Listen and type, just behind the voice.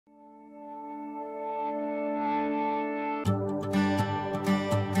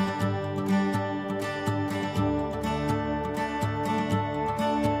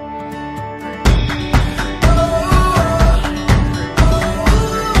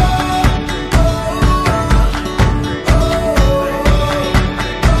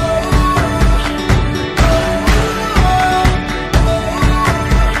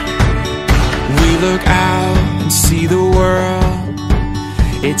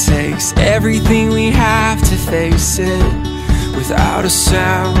takes everything we have to face it. Without a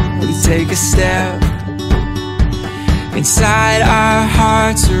sound, we take a step. Inside our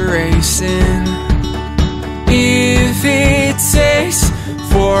hearts are racing. If it takes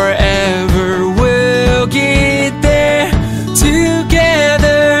forever, we'll get there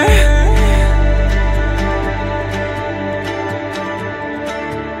together.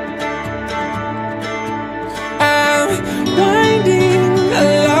 I'm winding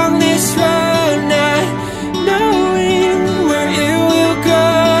along this road, not knowing where it will go.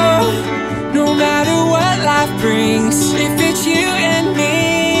 No matter what life brings, if it's you and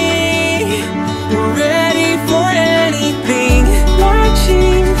me, we're ready for anything.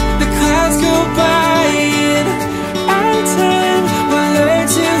 Watching the clouds go by, in our time we'll learn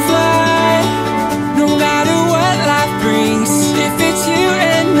to fly. No matter what life brings, if it's you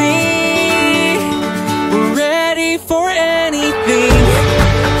and me, we're ready for anything.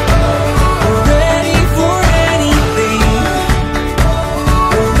 We're ready for anything.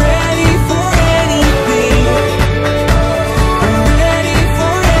 We're ready for anything. We're ready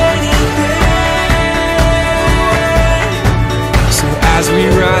for anything. So as we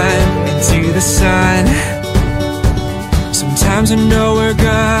run into the sun, sometimes I know we're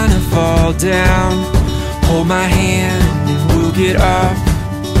gonna fall down. Hold my hand and we'll get up.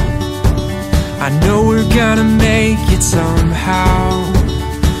 I know we're gonna make it somehow.